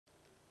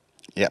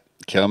Yep,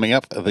 coming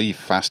up, the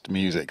fast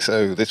music.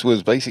 So this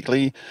was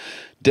basically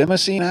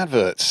Demoscene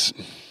adverts.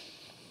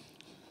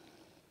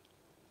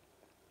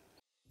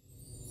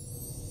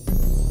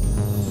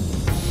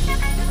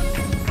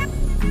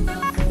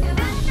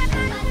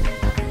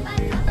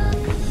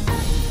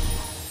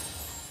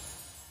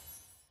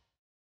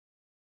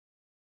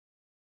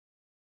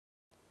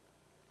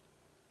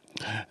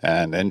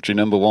 And entry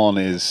number 1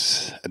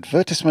 is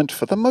Advertisement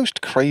for the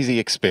Most Crazy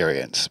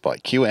Experience by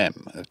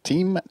QM of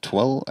Team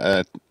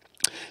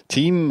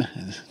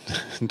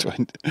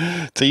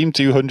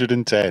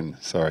 210.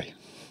 Sorry.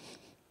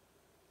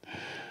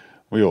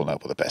 We all know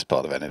what the best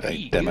part of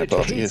any demo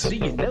party is. Do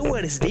you know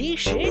what is this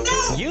shit?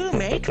 You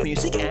make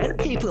music and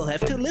people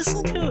have to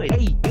listen to it.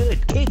 Hey,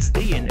 good kids,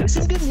 do you know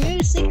some good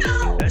music?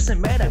 Doesn't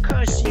matter,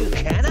 cause you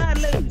cannot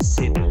lose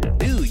it.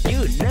 Do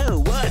you know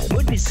what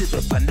would be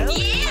super fun though?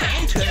 Yeah!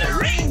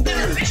 Entering the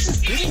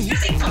Renovations Inc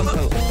music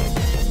Compo.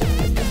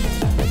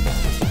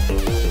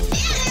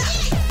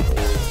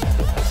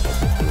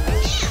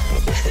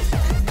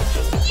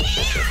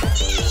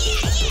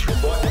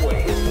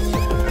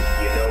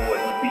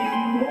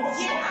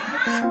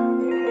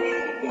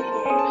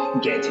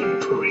 Getting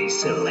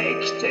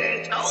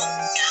pre-selected. Oh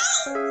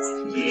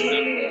no!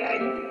 Yeah,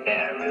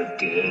 very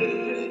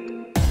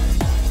good.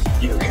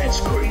 You can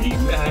scream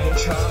and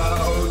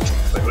shout,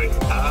 but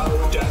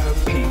without a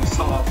piece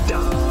of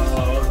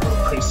doubt,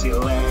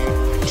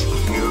 pre-select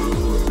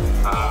you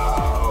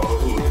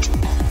out.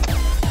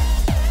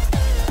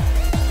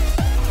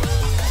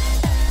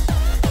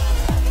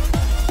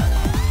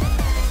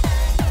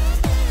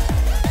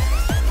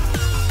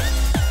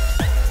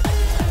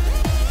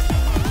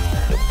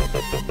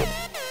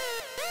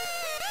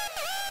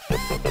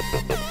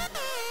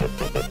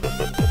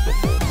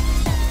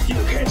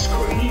 You can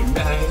scream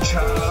and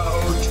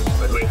shout,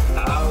 but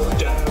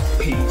without a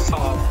piece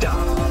of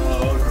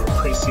doubt,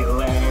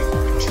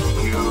 pre-select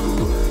you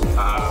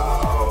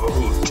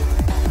out.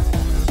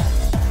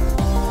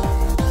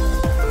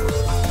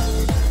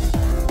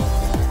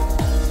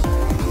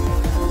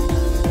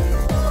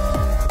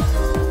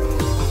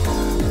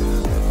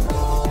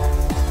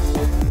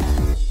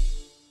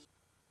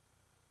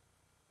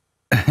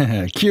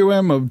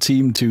 QM of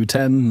Team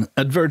 210,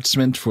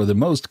 advertisement for the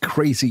most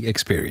crazy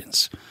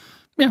experience.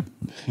 Yeah,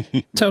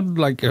 sounded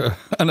like an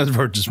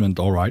advertisement,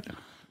 all right.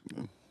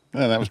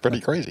 Yeah, that was pretty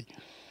crazy.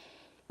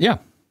 Yeah,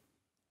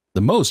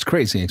 the most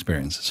crazy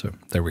experience. So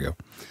there we go.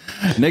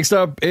 Next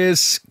up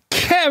is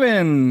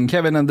Kevin.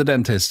 Kevin and the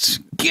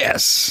Dentist.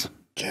 Guess.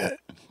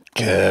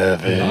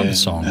 Kevin. A love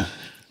song.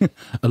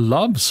 A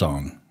love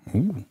song.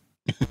 Ooh.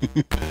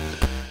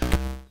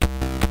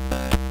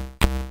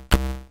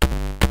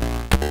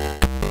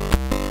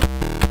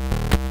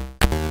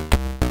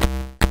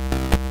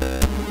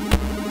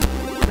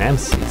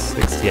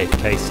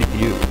 MC68K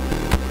CPU,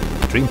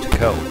 Dream to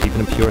Code, even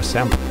in pure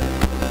assembly,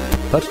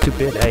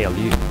 32-bit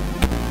ALU,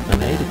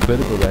 and 8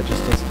 equitable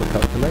registers for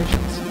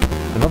calculations,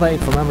 another 8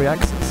 for memory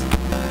access,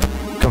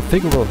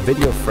 configurable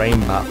video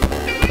frame buffer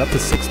with up to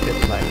 6-bit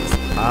plays,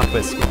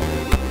 hardware swap,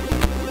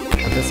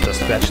 and this just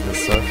scratched the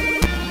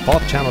surface,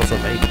 4 channels of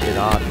 8-bit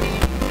audio,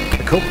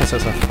 a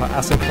coprocessor for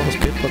asynchronous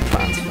bitward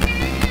transfer,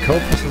 a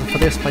coprocessor for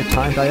display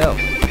timed I/O,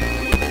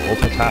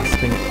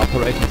 multitasking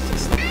operating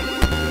system.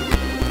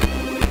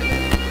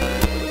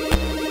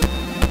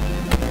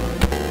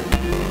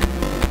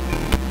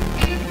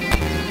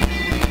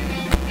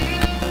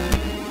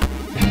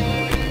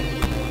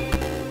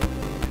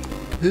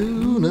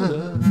 Who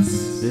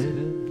knows?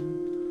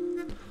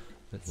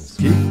 Let's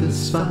keep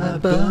this fire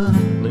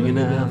burning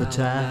another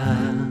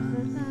time.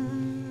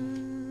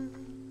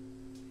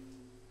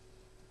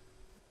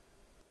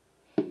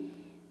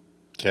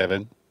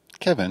 Kevin,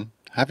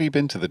 have you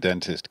been to the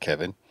dentist,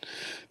 Kevin?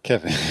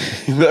 Kevin,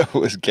 that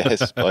was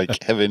guessed by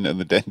Kevin and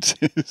the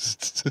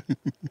Dentist.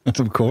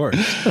 Of course.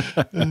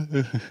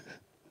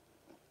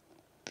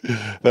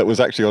 That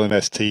was actually on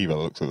an ST by the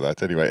looks of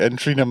that. Anyway,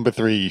 entry number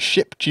 3,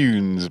 Ship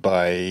Tunes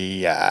by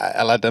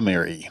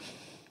eladamri.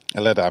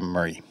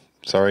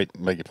 Sorry,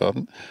 beg your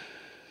pardon.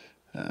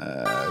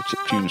 Ship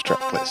Tunes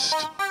track list.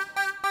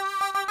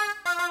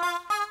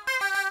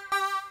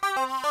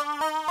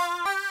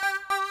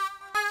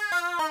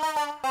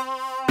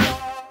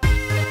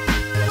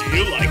 Do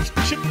you like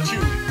chip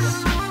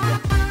tunes?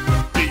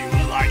 Do you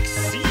like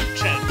sea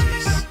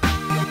chanties?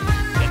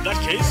 In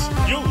that case,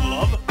 you'll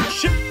love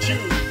chip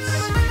tunes.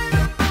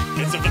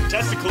 It's a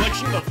fantastic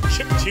collection of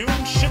ship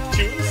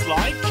tunes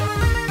like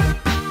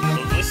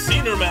The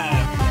Scener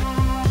Man,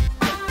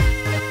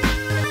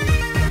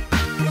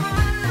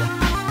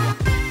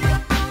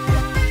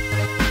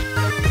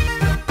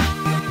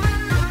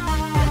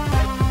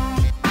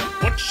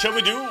 What Shall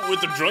We Do with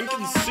the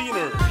Drunken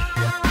Scener?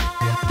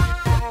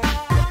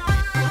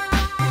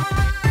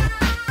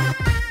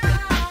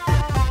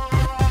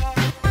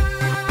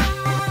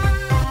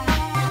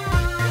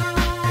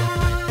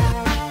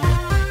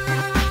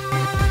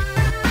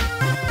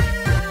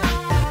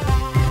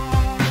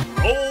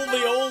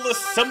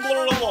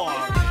 Assembler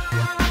alarm.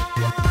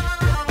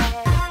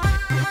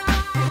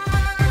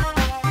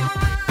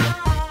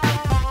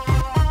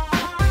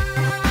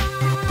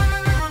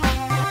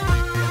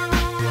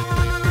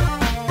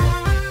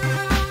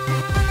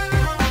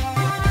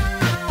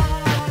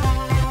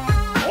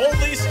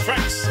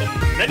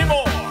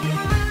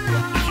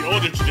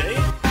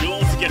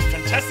 get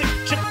fantastic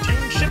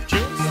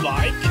chiptunes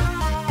like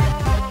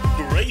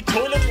Great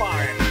Toilet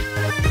Line,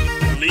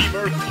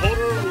 Lever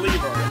Coder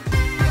Lever,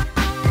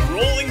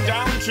 Rolling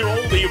Down to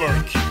Old Lever,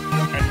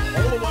 and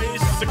Holloway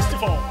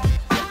 64.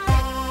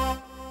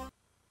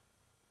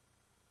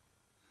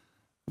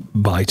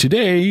 Buy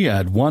today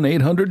at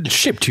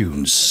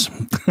 1-800-SHIPTUNES.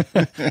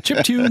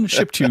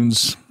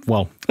 Chiptunes.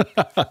 Well,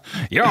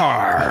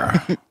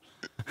 yar!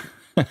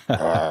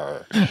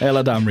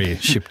 Eladamri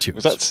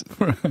Chiptunes.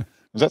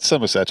 Was that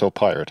Somerset or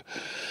Pirate?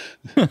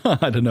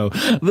 I don't know.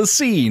 The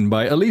Scene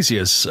by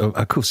Alysius of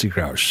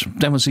Akustikrausch.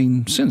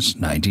 Demoscene since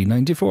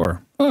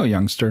 1994. Oh,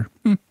 youngster.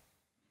 Yeah.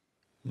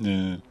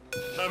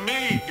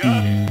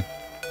 Amiga,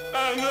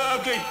 I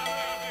loved it.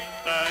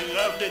 I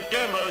loved the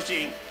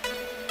Demoscene.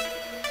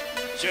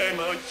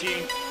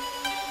 Demoscene.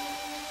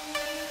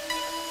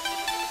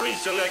 Free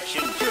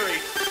selection,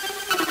 great.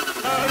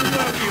 I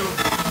love you.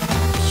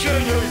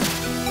 Shadows.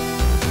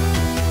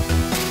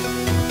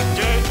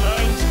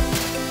 Deadlines.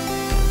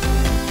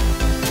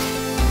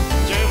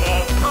 Demo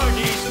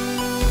parties.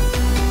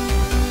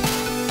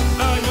 I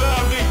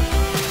love it.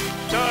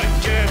 The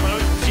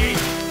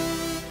Demoscene.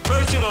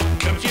 Personal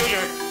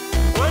computer.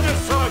 What a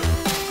fun.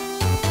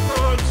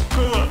 Old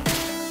school.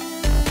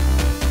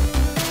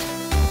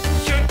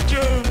 Shit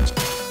tunes.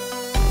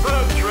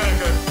 Frog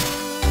tracker.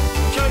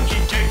 Chunky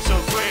pixel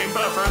frame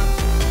buffer.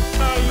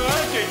 I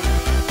like it.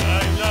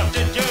 I love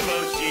the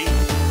Demoscene.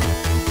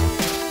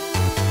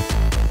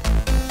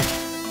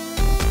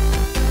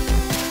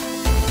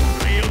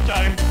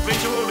 Real-time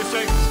visual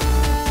effects.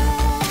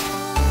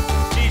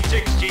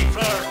 T64.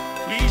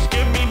 Please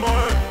give me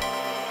more.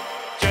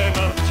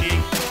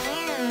 Demoscene.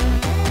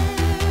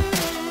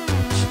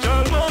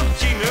 Stonewall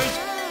singers.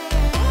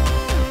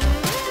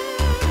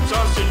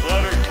 Sausage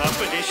water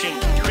competition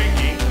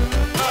drinking.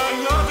 I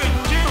love it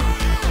too.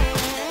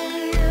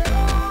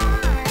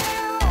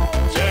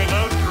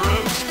 Demo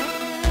groups.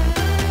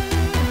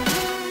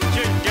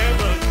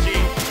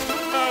 Demoscene.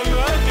 I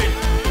like it.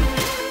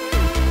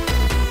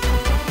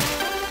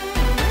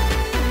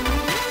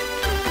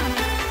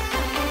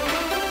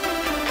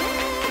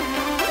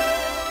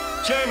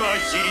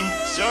 Demoscene,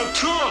 so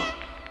cool.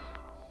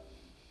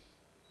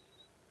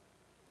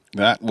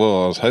 That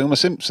was Homer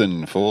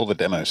Simpson for the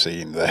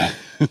Demoscene there.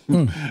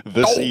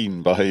 The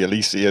Scene by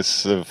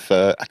Alysius of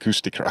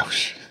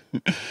Akustikrausch.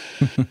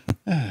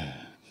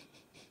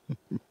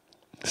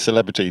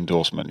 Celebrity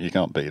endorsement, you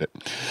can't beat it.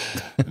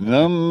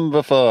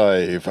 Number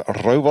 5,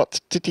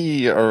 Robot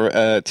TT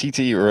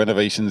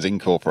Renovations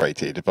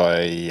Incorporated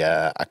by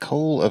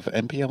Akole of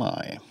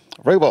npli.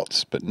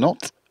 Robots, but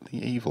not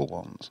the evil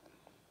ones.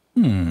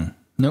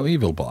 No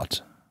evil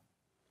bot.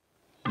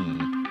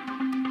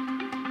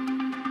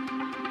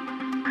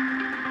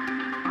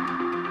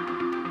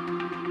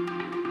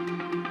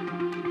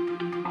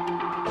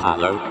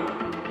 Hello.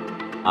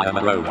 I am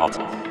a robot.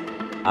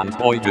 And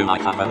boy do I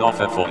have an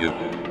offer for you.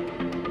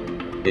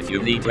 If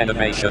you need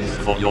renovations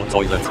for your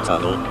toilet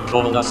tunnel,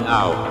 call us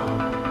now.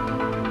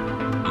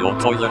 Your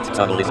toilet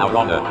tunnel is our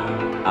honor,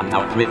 and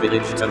our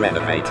privilege to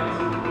renovate.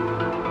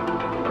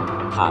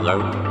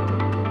 Hello.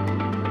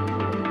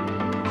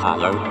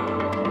 Hello.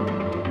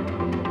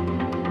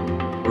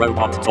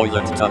 Robot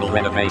Toilet Tunnel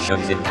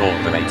Renovations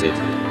Incorporated,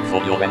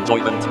 for your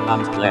enjoyment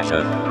and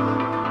pleasure.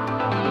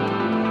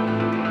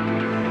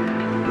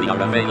 We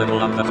are available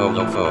on the phone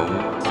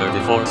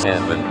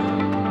 24/7.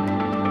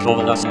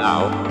 Call us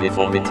now,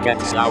 before it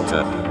gets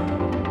louder.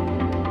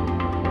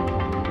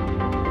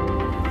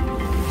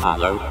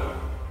 Hello?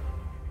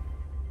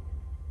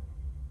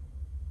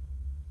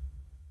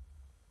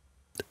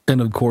 And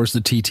of course,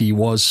 the TT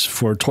was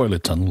for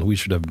toilet tunnel. We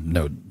should have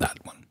known that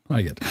one.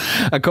 I get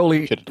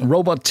Akole,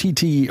 Robot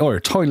TT, or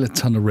Toilet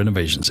Tunnel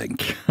Renovations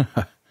Inc.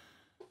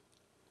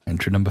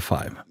 Entry number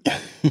 5.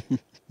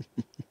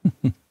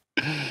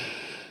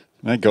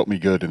 That got me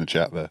good in the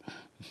chat there.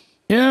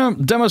 Yeah,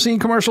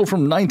 Demoscene Commercial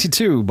from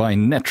 92 by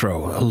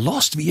Netro.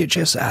 Lost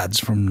VHS ads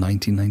from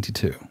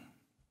 1992.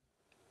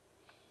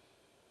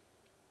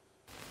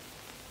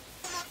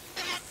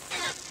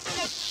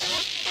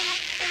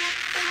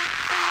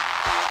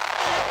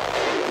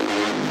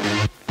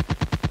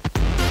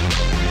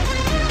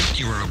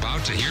 You are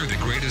about to hear the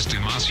greatest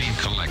Demoscene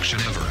collection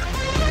ever.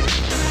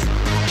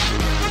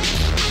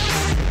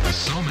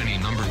 So many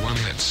 #1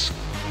 hits.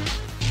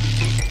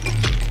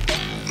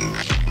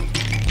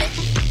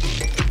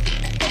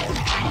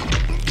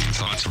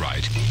 That's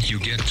right. You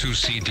get 2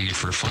 CD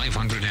for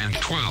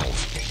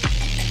 512.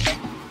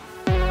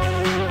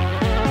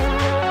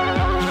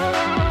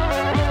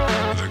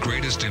 The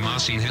greatest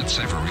Demoscene hits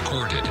ever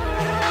recorded.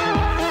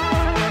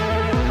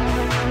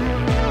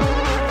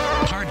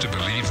 Hard to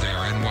believe they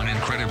are in one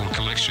incredible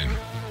collection.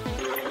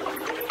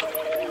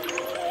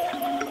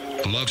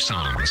 Love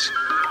songs.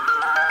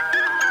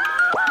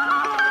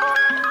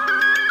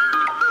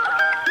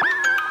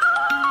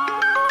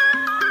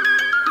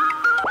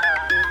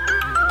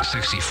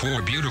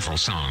 "64 beautiful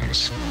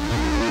songs.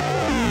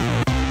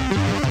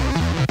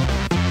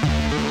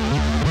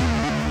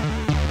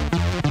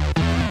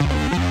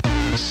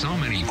 So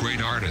many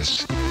great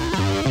artists.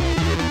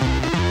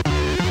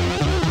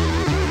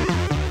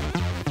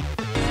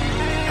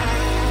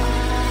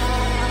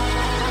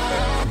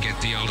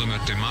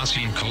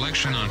 Demoscene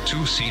collection on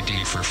 2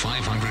 CD for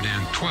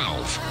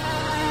 512.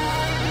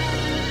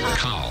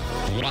 Call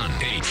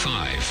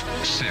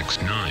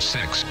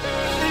 1-85696.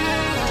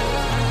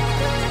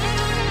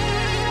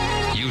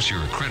 Use your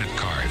credit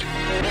card.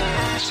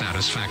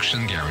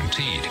 Satisfaction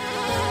guaranteed.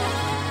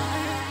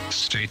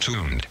 Stay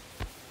tuned.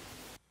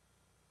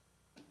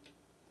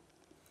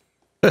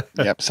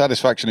 Yep,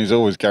 satisfaction is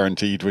always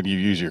guaranteed when you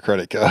use your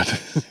credit card.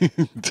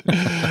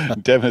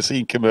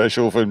 Demoscene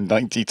Commercial from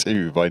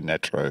 92 by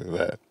Netro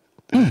there.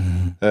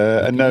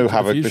 And no,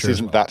 Havoc, this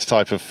isn't that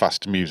type of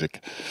fast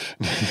music.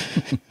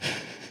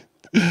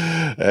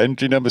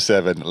 Entry number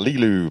 7,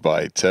 Leeloo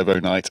by Turbo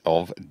Knight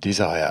of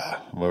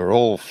Desire. We're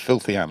all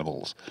filthy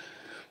animals.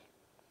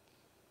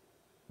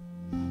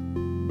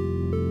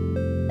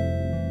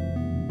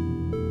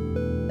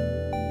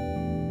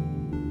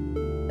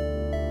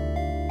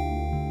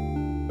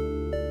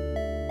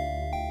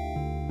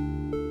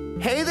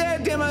 Hey there,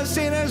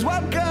 Demosceners!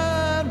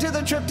 Welcome to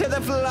the trip to the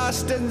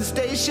Floston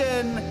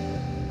Station!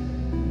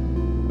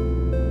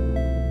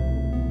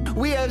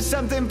 We have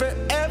something for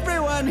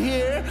everyone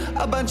here!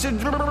 A bunch of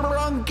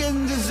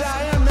drunken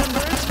Desire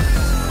members!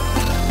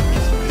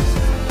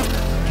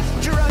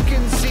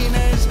 Drunken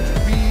sceners,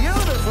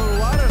 beautiful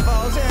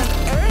waterfalls, and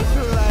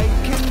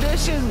Earth-like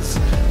conditions!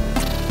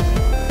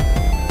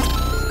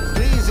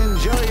 Please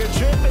enjoy your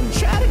trip and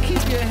try to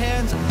keep your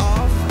hands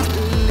off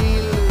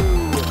Leeloo.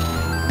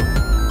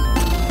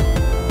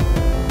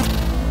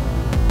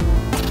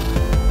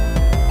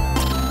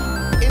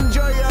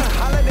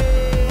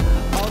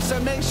 So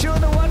make sure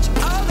to watch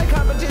all the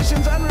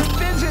competitions on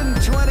Revision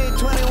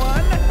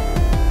 2021.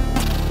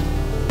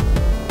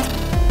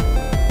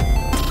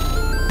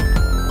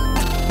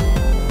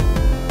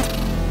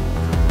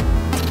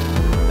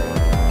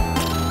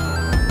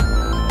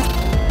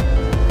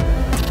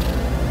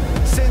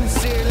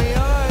 Sincerely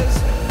yours,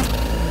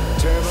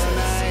 Turbo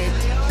Knight.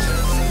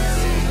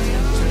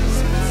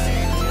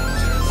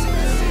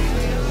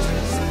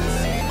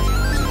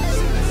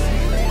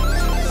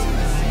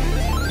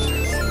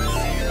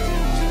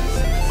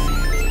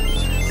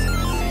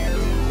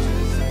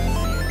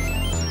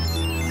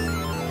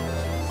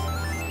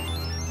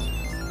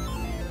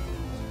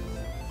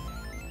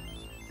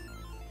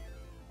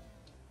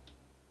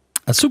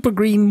 A super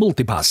green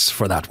multipass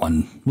for that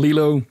one.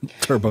 Leeloo,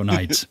 Turbo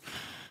Knight.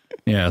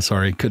 Yeah,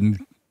 sorry,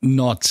 couldn't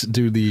not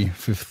do the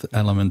Fifth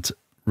Element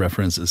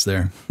references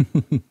there.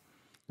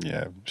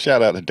 Yeah,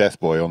 shout out to Death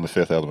Boy on the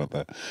Fifth Element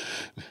there.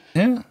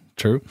 Yeah,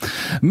 true.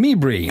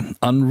 Mibri,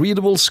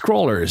 Unreadable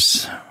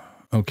Scrollers.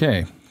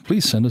 Okay,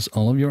 please send us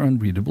all of your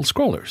unreadable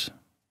scrollers.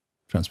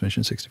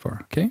 Transmission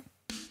 64, okay?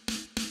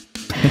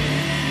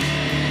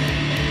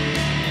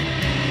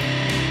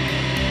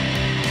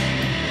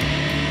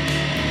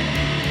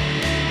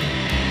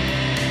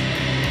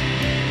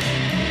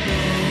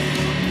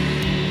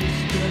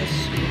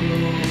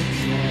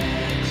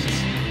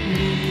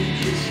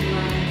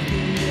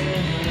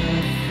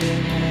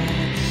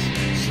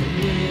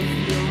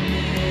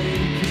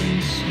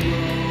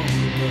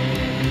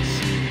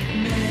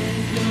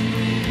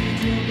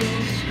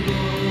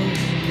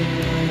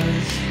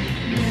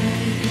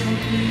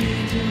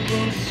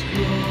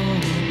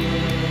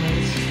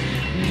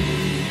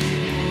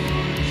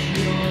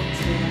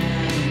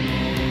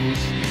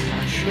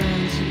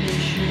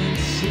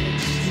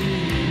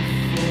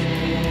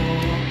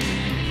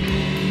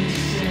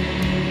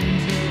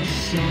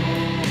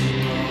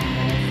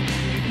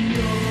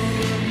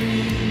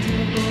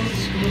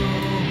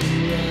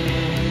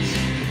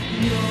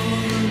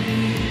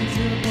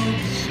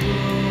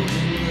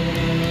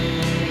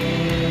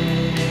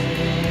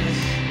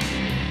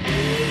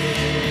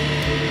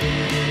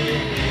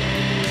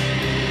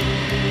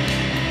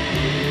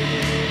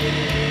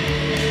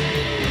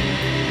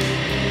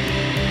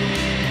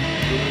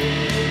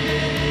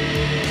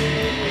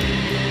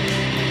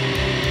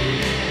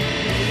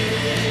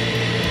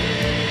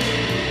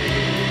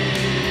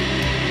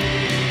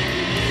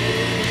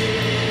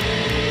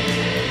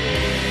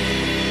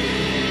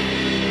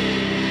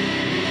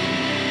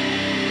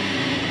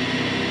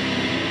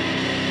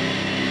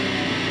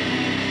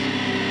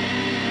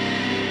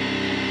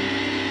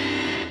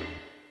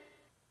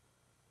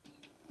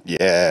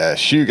 Yeah,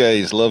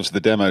 Shoegaze loves the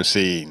demo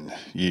scene,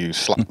 you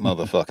slack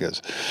motherfuckers.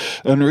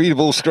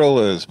 Unreadable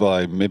Scrollers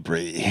by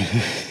Mibri.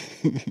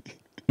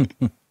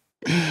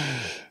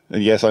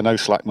 And yes, I know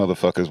Slack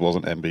Motherfuckers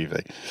wasn't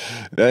MBV.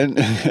 Then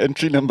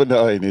entry number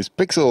 9 is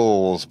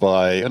Pixels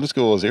by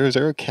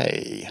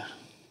 _00K.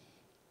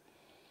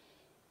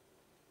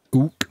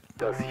 Ook.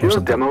 Does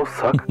your demo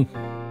suck?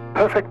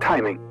 Perfect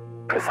timing,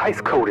 precise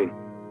coding,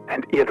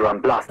 and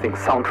eardrum blasting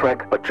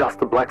soundtrack, but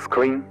just a black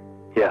screen?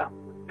 Yeah,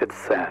 it's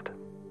sad.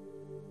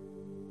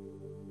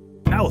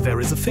 Now there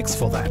is a fix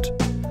for that.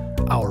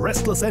 Our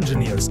restless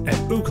engineers at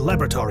Ook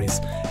Laboratories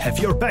have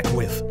your back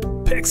with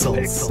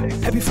Pixels.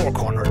 Happy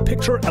four-cornered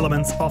picture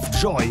elements of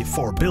joy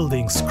for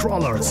building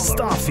scrollers,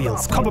 star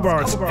fields, copper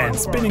bars, and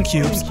spinning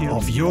cubes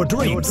of your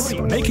dreams,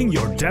 making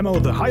your demo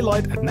the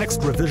highlight at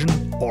next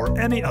revision or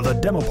any other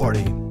demo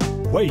party.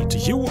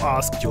 wait, you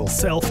ask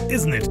yourself,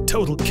 isn't it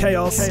total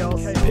chaos?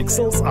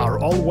 Pixels are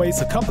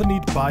always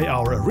accompanied by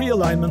our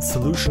realignment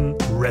solution,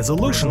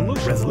 Resolution.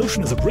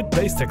 Resolution is a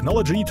grid-based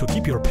technology to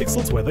keep your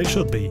pixels where they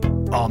should be,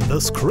 on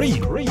the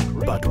screen.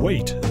 But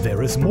wait,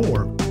 there is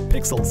more.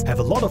 Pixels have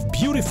a lot of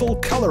beautiful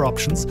color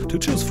options to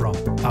choose from.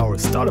 Our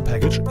starter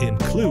package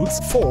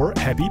includes 4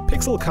 happy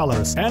pixel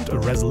colors and a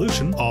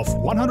resolution of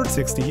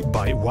 160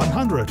 by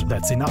 100.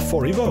 That's enough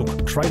for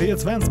Evoke. Try the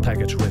advanced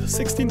package with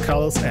 16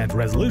 colors and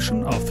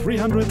resolution of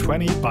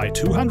 320 by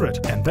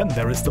 200. And then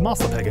there is the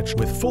master package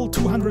with full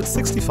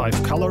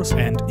 265 colors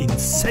and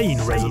insane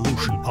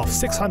resolution of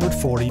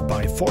 640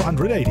 by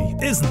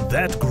 480. Isn't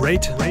that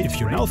great?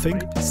 If you now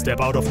think, step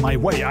out of my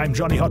way, I'm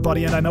Johnny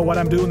Hotbody and I know what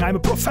I'm doing, I'm a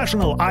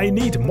professional, I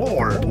need more.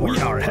 We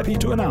are happy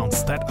to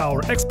announce that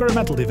our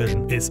experimental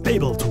division is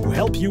able to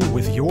help you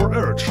with your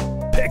urge.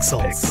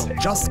 Pixels.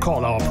 Just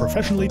call our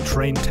professionally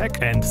trained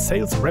tech and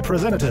sales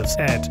representatives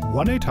at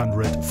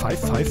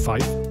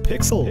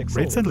 1-800-555-PIXEL.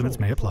 Rates and limits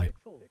may apply.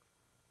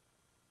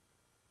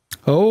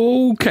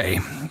 Okay,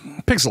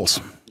 pixels.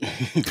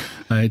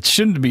 It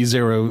shouldn't be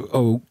 0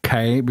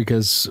 okay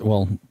because,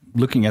 well,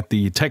 looking at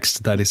the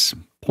text that is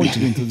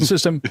pointed into the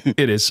system,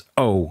 it is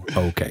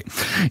okay.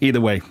 Either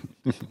way,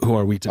 who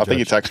are we to judge? I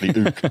think it's actually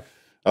ook.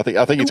 I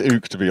think it's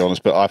ook, to be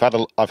honest. But I've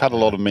had a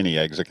lot of mini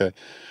eggs. Okay.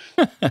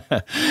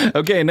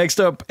 Okay. Next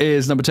up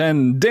is number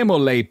 10,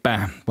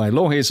 Demoleipä by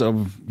Lohis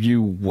of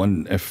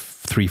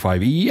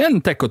U1F35E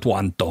and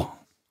Tekotuotanto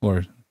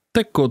or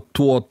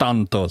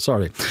Tekotuotanto.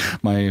 Sorry,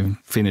 my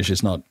Finnish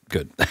is not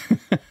good.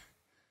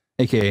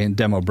 AKA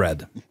Demo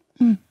Bread.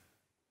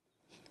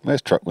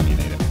 Nice truck when you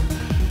need it.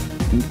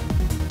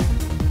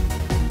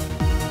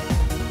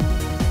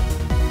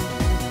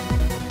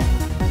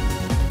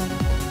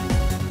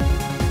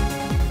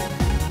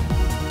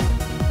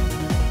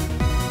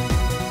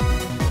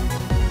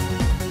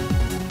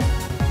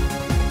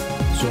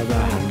 Syö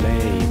vähän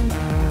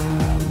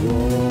leipää,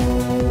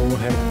 wow,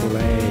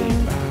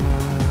 herkkuleipää,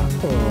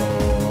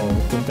 oh,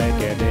 kun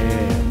tekee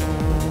demo,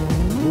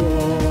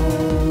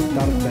 wow,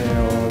 tarvitsee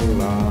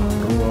olla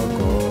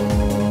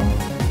ruokoa.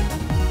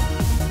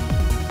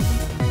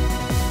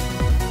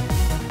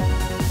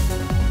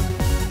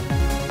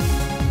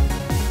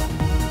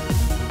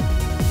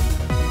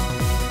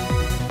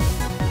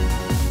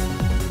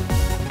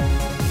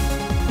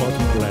 Oot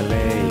mulle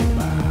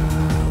leipää,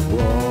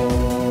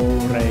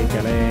 wow,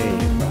 reikä leipää.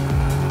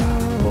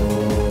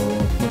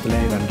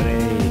 Leivän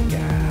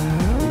reikää,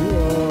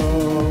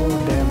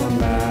 wow,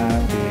 demon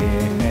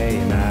läpi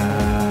ei näe.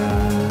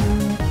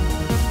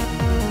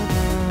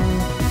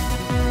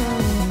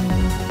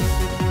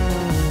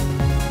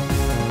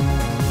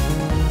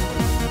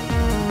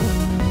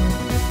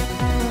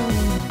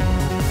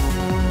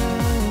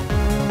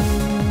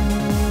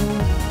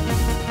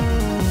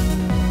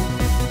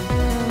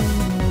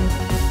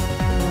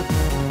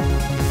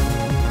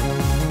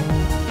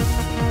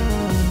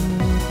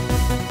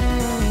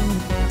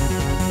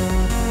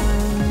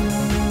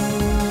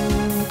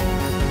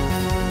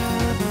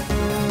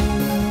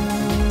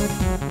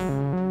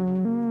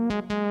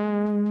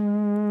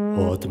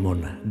 Oot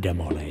mun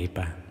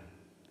demoleipä.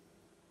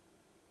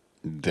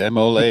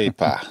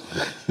 Demoleipä,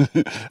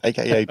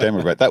 aka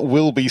Demo Bread. That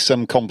will be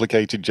some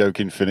complicated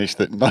joke in Finnish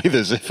that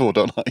neither Ziff or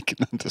Don I can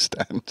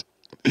understand.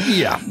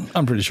 Yeah,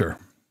 I'm pretty sure.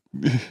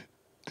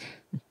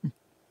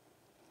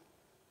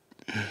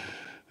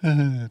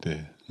 Oh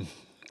dear.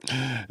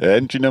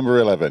 Entry number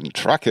 11,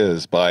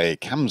 Trackers by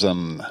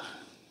Kamson.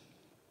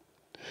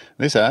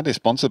 This ad is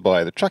sponsored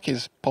by the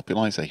Trackers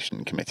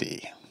Popularization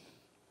Committee.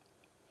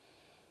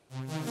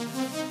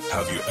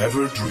 Have you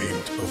ever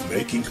dreamed of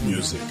making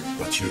music,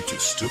 but you're too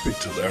stupid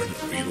to learn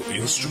a real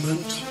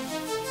instrument?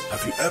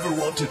 Have you ever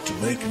wanted to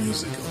make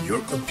music on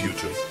your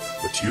computer,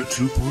 but you're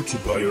too poor to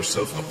buy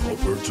yourself a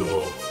proper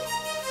DAW?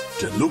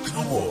 Then look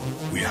no more,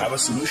 we have a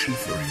solution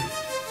for you.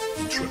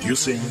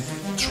 Introducing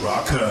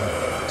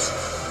Trackers.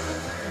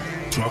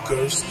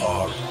 Trackers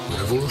are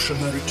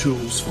revolutionary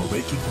tools for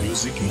making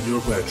music in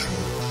your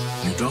bedroom.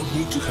 You don't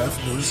need to have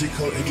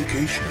musical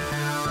education.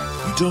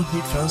 You don't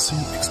need fancy,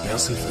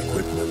 expensive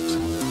equipment.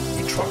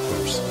 In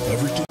Trackers,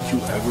 everything you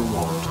ever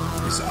want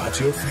is at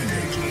your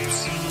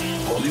fingertips.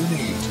 All you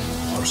need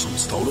are some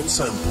stolen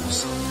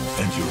samples,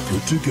 and you're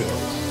good to go.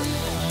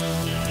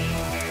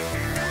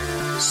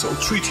 So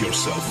treat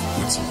yourself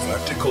with some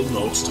vertical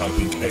notes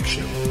typing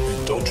action,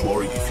 and don't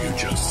worry if you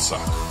just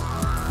suck.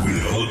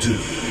 We all do.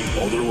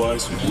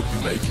 Otherwise, we would be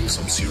making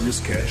some serious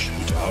cash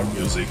with our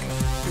music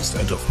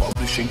instead of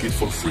publishing it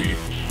for free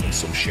on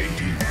some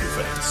shady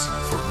events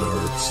for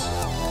nerds.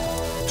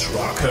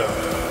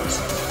 Trackers.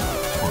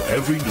 For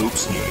every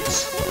noob's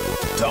needs.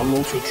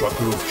 Download your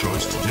tracker of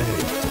choice today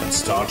and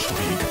start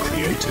being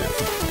creative.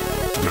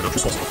 We are not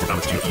responsible for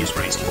damage to your ears,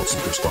 brains, keyboards,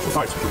 speakers, or for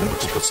fights with your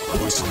network secrets,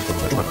 always something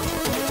from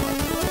Advertisement.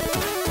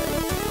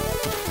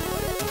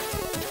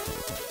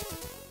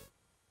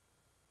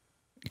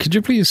 Could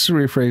you please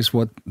rephrase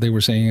what they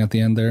were saying at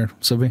the end there,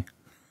 Sylvie?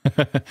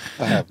 I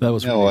have no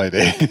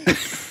idea.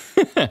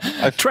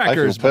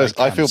 Trackers.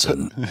 I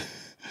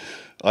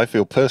I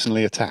feel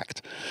personally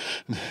attacked.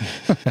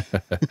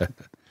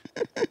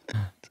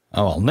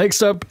 Oh, well,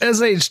 next up,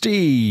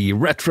 SHD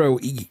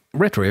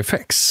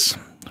RetroFX.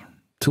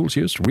 Tools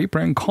used to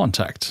rebrand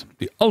Contact.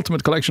 The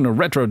ultimate collection of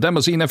retro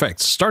Demoscene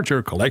effects. Start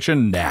your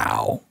collection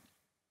now.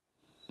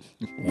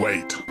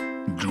 Wait,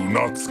 do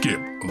not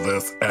skip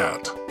this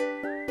ad.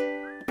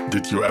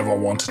 Did you ever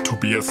want to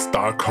be a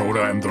star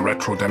coder in the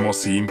retro demo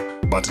scene,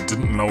 but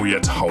didn't know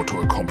yet how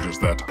to accomplish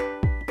that?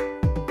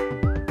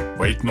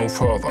 Wait no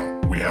further,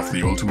 we have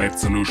the ultimate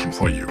solution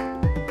for you.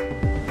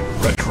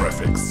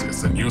 RetroFX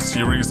is a new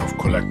series of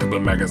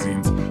collectible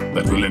magazines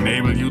that will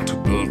enable you to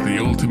build the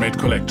ultimate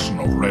collection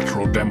of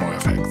retro demo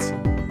effects.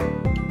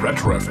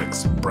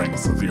 RetroFX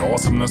brings the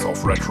awesomeness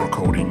of retro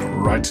coding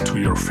right to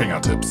your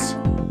fingertips.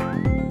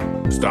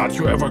 Start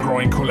your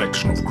ever-growing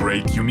collection of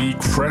great,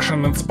 unique, fresh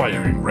and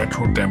inspiring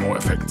retro demo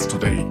effects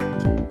today.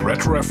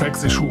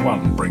 RetroFX Issue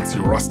 1 brings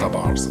you Raster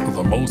Bars,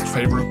 the most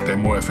favorite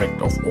demo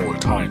effect of all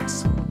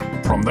times.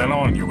 From then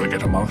on, you will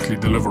get a monthly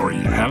delivery,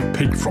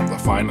 hand-picked from the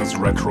finest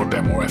retro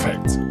demo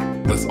effects.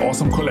 This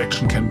awesome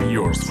collection can be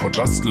yours for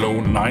just low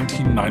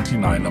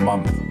 $19.99 a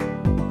month.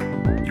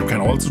 You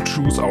can also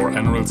choose our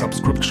annual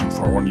subscription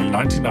for only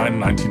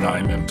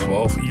 $99.99 in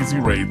 12 easy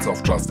rates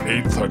of just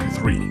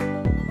 $8.33.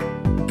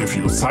 If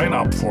you sign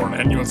up for an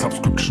annual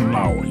subscription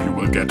now, you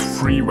will get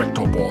free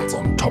vector balls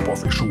on top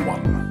of Issue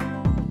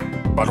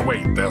 1. But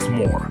wait, there's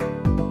more.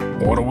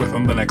 Order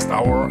within the next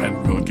hour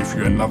and we'll give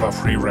you another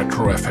free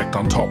retro effect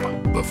on top,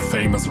 the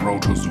famous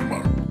Roto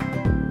Zoomer.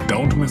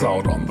 Don't miss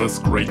out on this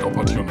great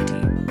opportunity.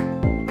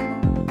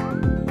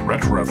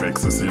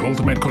 RetroFX is the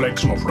ultimate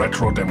collection of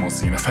retro demo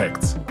scene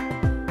effects.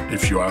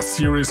 If you are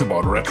serious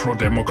about retro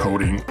demo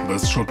coding,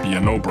 this should be a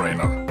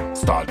no-brainer.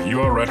 Start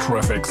your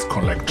RetroFX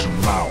collection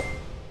now.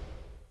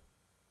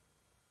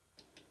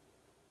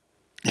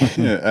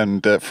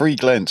 And free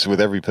glance with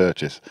every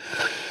purchase.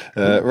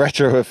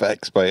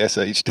 RetroFX by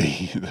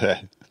SHD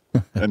there.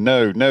 And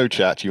no,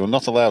 chat. You're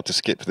not allowed to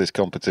skip this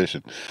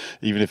competition,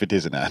 even if it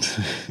is an ad.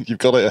 You've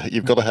got to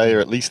hear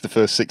at least the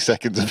first 6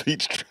 seconds of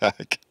each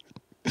track.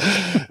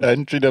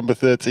 Entry number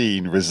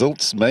 13.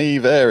 Results may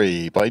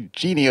vary by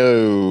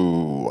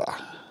Jeenio.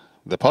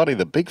 The party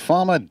the Big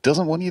Pharma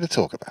doesn't want you to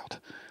talk about.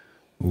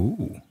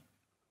 Ooh.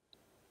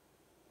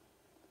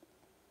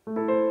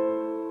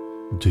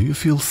 Do you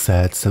feel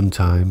sad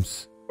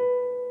sometimes?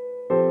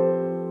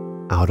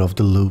 Out of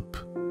the loop?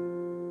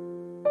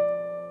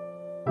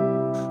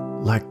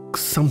 Like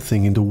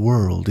something in the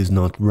world is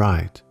not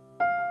right?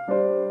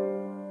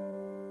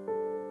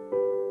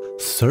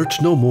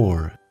 Search no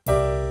more,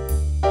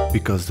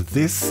 because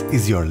this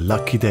is your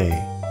lucky day.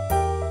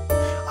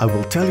 I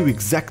will tell you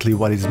exactly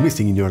what is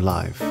missing in your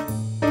life.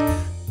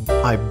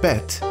 I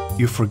bet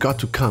you forgot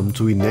to come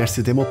to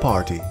Inertia Demo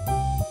Party.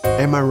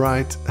 Am I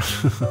right?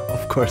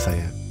 Of course I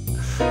am.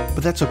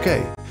 But that's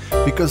okay,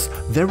 because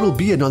there will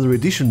be another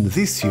edition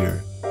this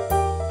year.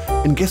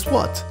 And guess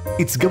what?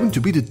 It's going to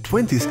be the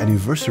 20th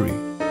anniversary.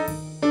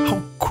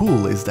 How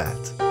cool is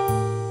that?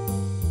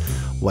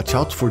 Watch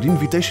out for the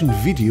invitation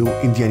video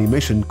in the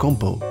animation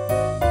Compo.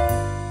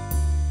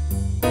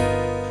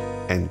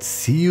 And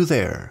see you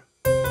there.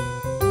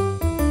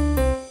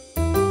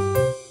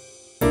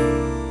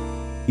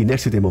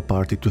 Inertia Demo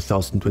Party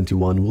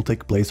 2021 will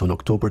take place on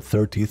October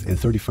 30th and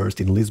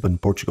 31st in Lisbon,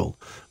 Portugal.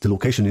 The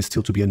location is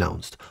still to be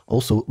announced.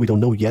 Also, we don't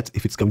know yet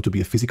if it's going to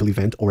be a physical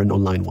event or an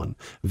online one.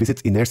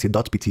 Visit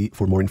inertia.pt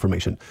for more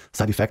information.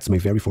 Side effects may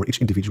vary for each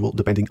individual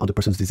depending on the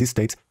person's disease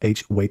state,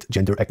 age, weight,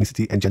 gender,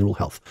 ethnicity, and general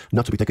health.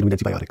 Not to be taken with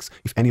antibiotics.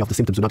 If any of the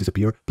symptoms do not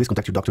disappear, please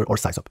contact your doctor or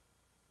size up.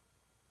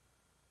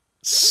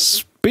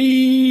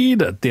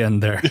 Speed at the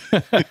end there.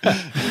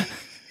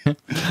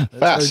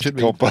 Fast,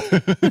 Compo.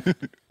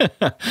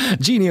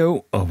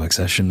 Jeenio of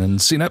Accession and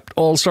ScenePT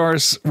All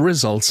Stars.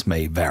 Results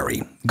may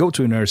vary. Go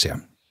to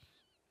Inertia.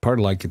 Part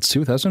like it's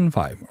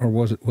 2005, or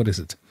was it? What is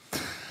it?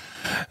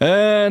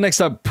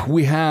 Next up,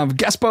 we have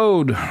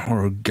Gaspode,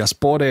 or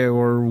Gaspode,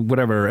 or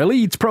whatever.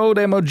 Elite Pro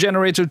Demo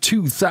Generator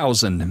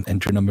 2000.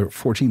 Entry number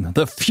 14.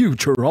 The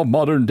future of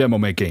modern demo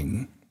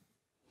making.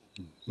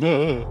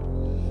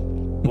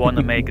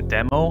 Wanna make a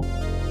demo?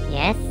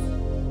 Yes.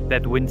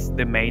 That wins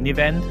the main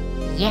event?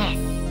 Yes.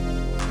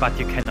 But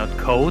you cannot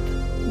code?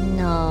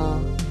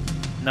 No.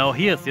 Now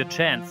here's your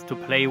chance to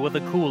play with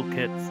the cool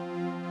kids.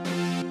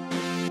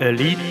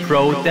 Elite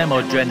Pro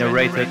Demo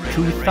Generator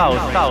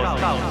 2000.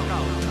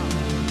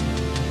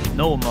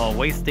 No more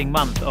wasting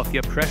months of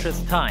your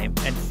precious time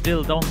and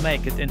still don't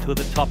make it into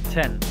the top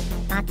 10.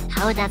 But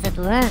how does it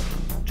work?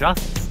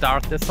 Just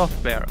start the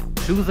software,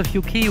 choose a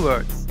few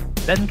keywords,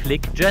 then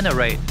click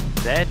Generate.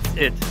 That's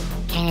it.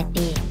 Can it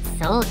be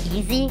so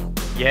easy?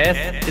 Yes,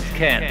 it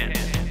can.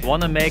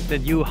 Wanna make the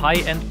new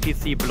high-end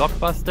PC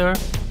blockbuster?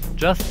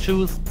 Just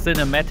choose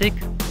Cinematic,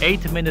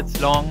 8 minutes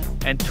long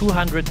and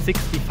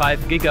 265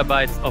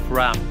 gigabytes of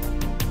RAM.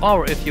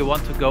 Or if you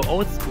want to go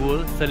old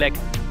school, select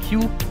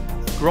Cube,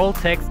 Scroll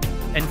Text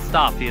and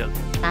Starfield.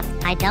 But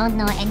I don't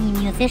know any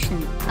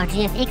musician or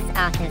GFX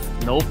artist.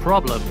 No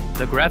problem.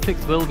 The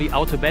graphics will be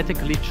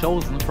automatically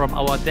chosen from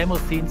our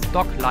Demoscene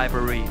stock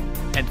library.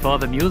 And for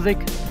the music,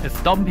 a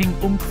stomping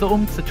Umze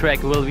Umze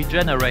track will be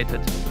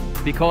generated,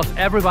 because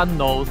everyone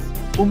knows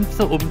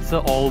Umze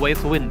Umze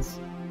always wins.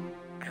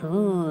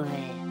 Cool.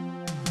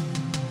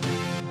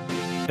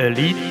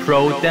 Elite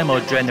Pro Demo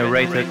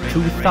Generator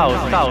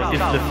 2000 is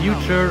the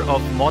future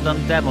of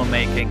modern demo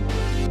making.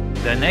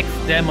 The next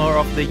demo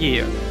of the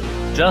year,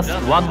 just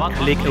one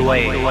click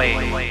away.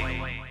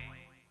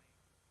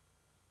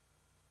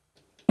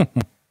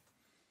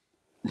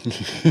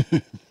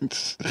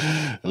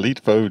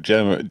 Elite Pro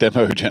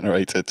Demo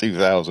Generator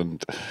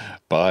 2000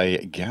 by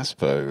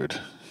Gaspode.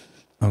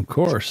 Of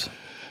course.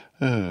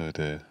 Oh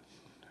dear.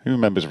 Who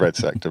remembers Red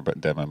Sector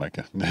but Demo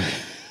Maker?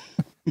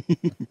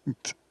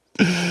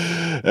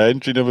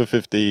 Entry number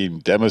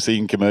 15,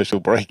 Demoscene Commercial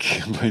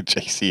Break by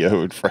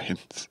JCO and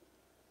Friends.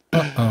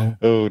 Uh-oh.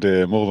 Oh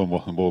dear, more than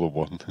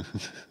one.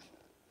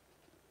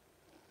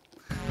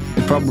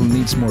 It probably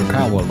needs more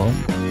cowbell though.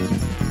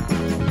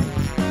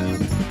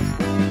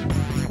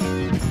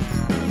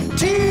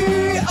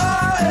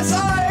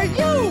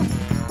 T-R-S-I-U!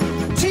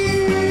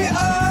 T-R-S-I-U!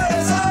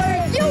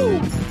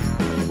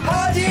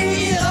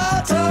 Party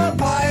Irate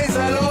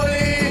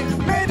Peiseloli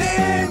mit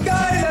den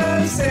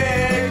geilen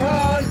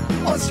Stickern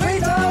und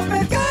Street Off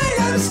mit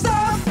geilem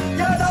Stuff.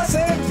 Ja, das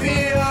sind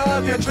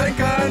wir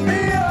trinken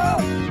Bier.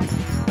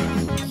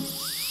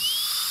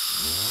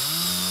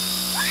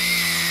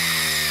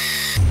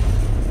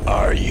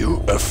 Are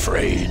you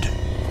afraid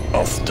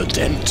of the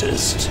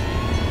dentist?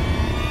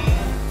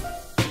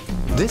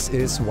 This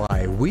is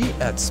why we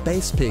at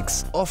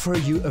SpacePix offer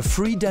you a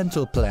free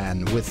dental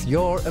plan with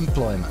your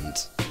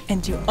employment.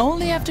 And you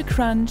only have to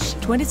crunch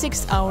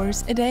 26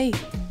 hours a day. They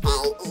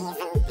even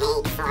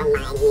paid for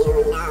my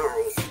new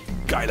nose.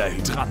 Geiler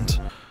Hydrant.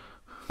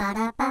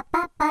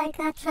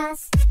 Biker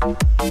Trust.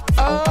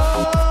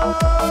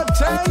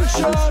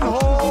 Attention,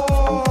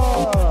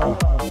 whore!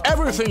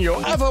 Everything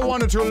you ever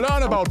wanted to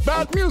learn about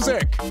bad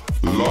music.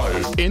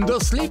 Live in the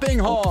sleeping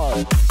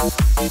hall.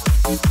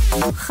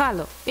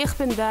 Hallo, ich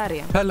bin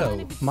Daria.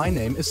 Hello, my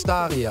name is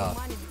Daria.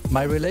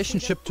 My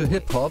relationship to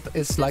hip-hop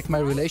is like my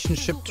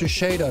relationship to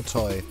Shader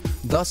Toy.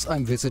 Thus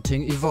I'm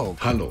visiting Evoke.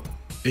 Hallo,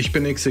 ich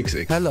bin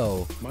XXX.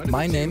 Hello,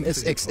 my name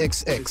is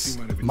XXX.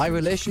 My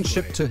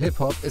relationship to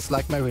hip-hop is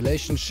like my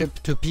relationship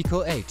to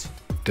Pico 8.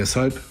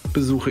 Deshalb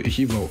besuche ich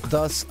Evoke.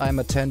 Thus I'm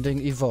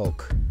attending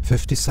Evoke.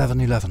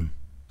 5711.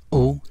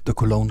 Oh, the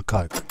Cologne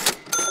Kalk.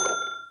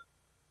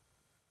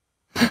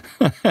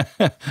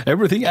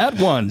 Everything at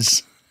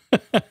once.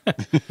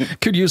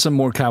 Could use some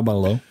more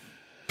cowbell though.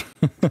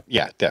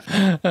 Yeah,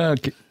 definitely.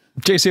 Okay.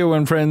 JCO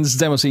and Friends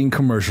Demoscene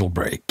Commercial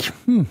Break.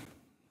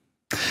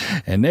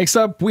 And next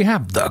up, we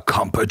have the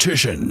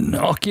competition.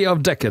 Okkie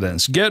of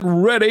Decadence. Get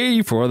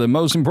ready for the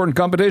most important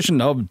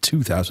competition of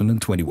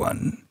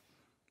 2021.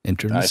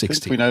 Intro I 60.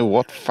 think we know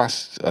what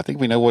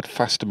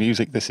fast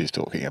music this is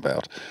talking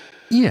about.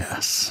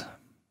 Yes.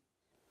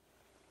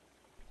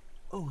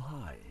 Oh,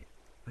 hi.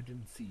 I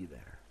didn't see you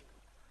there.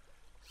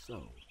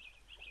 So,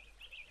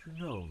 you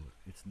know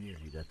it's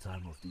nearly that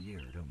time of the year,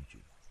 don't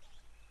you?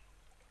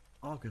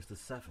 August the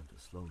 7th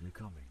is slowly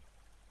coming.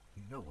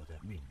 You know what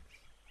that means.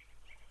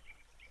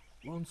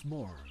 Once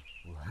more,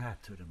 we'll head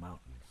to the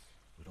mountains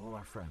with all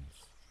our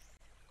friends.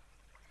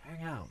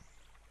 Hang out,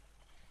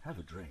 have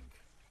a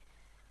drink,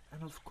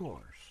 and of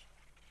course,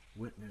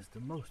 witness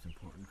the most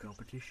important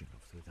competition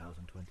of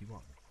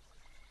 2021.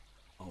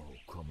 Oh,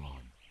 come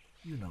on.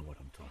 You know what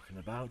I'm talking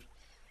about.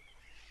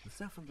 The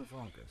 7th of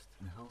August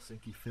in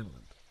Helsinki,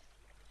 Finland.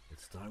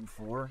 It's time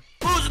for...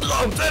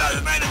 Boezendroom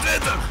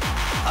 2021!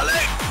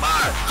 Alleen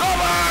maar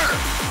gabber!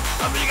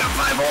 Dan ben ik aan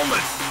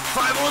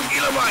 500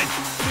 kilobyte.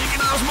 Dan ben ik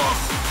in Aalsmot,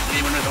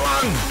 3 minuten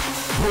lang.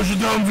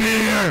 Boezendroom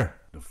 4!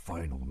 The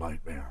Final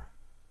Nightmare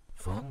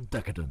van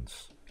Decadence.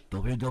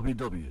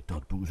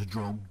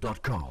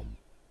 www.boezendroom.com.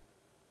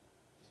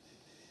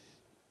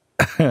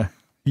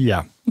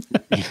 Yeah.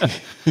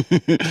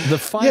 The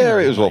final yeah,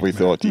 it was what we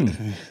thought. I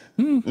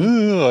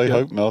Yep.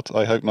 hope not.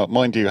 I hope not.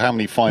 Mind you, how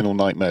many final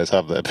nightmares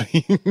have there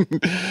been?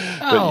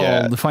 But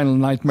yeah, The Final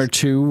Nightmare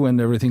 2 and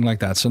everything like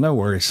that. So no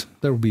worries.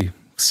 There will be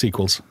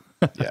sequels.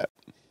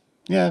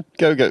 yeah.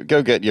 Go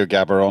get your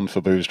gabber on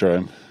for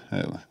Boozedrome.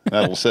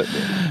 That'll sit.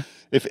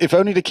 If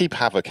only to keep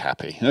Havoc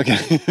happy.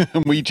 Okay,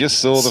 we just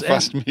saw the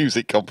fast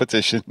music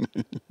competition.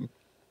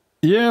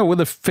 Yeah,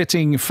 with a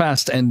fitting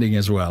fast ending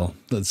as well.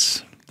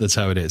 That's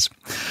how it is.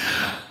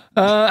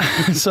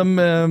 Some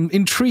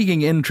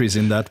intriguing entries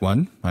in that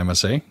one, I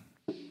must say.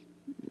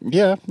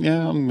 Yeah.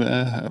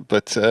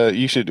 But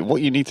you should.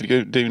 What you need to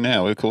go do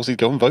now, of course, is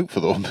go and vote for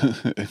them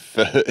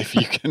if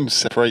you can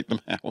separate them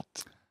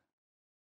out.